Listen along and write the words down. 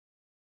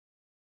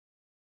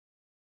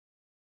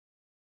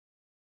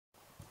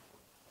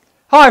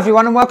Hi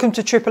everyone and welcome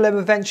to Triple M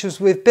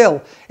Adventures with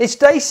Bill. It's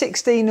day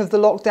 16 of the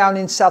lockdown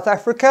in South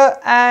Africa,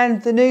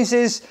 and the news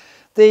is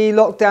the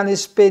lockdown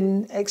has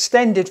been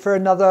extended for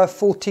another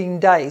 14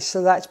 days.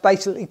 So that's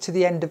basically to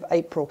the end of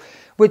April,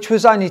 which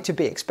was only to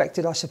be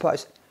expected, I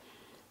suppose.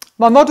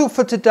 My model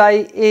for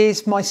today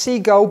is my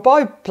Seagull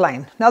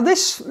biplane. Now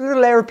this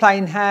little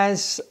aeroplane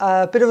has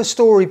a bit of a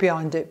story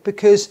behind it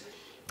because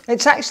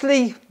it's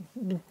actually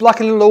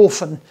like a little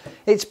orphan.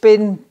 It's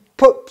been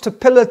put to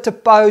pillar to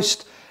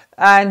post,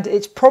 and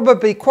it's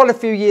probably quite a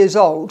few years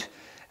old.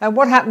 And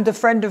what happened, a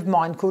friend of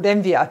mine called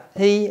Envia,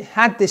 he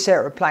had this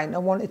aeroplane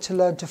and wanted to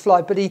learn to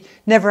fly, but he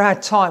never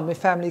had time with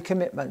family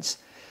commitments.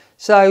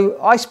 So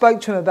I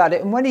spoke to him about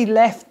it, and when he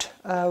left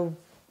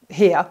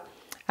here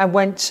and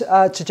went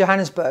to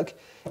Johannesburg,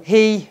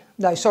 he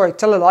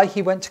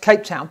went to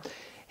Cape Town.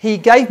 He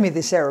gave me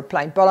this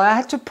aeroplane, but I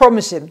had to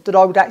promise him that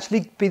I would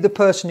actually be the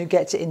person who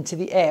gets it into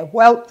the air.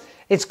 Well,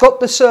 it's got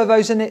the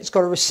servos in it, it's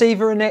got a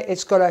receiver in it,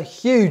 it's got a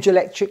huge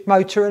electric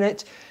motor in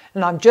it,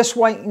 and I'm just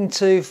waiting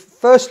to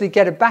firstly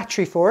get a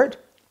battery for it,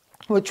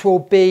 which will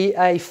be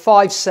a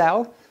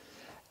 5-cell,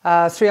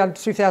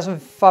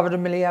 3,500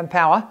 milliamp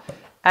hour,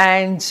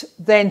 and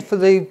then for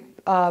the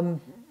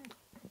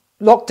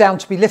lockdown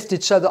to be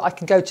lifted so that I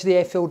can go to the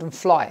airfield and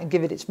fly and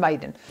give it its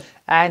maiden.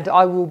 And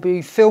I will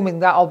be filming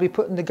that. I'll be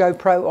putting the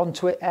GoPro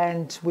onto it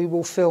and we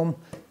will film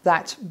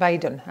that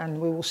maiden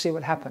and we will see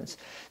what happens.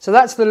 So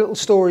that's the little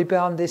story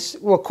behind this,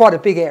 well, quite a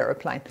big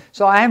aeroplane.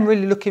 So I am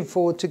really looking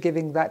forward to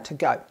giving that to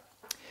go.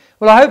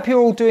 Well, I hope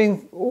you're all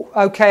doing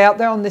okay out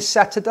there on this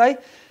Saturday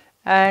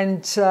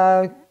and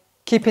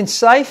keeping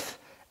safe,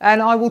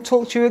 and I will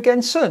talk to you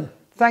again soon.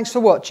 Thanks for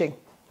watching.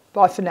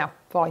 Bye for now.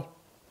 Bye.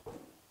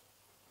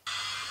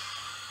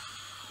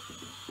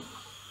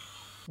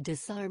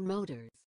 Disarm motors.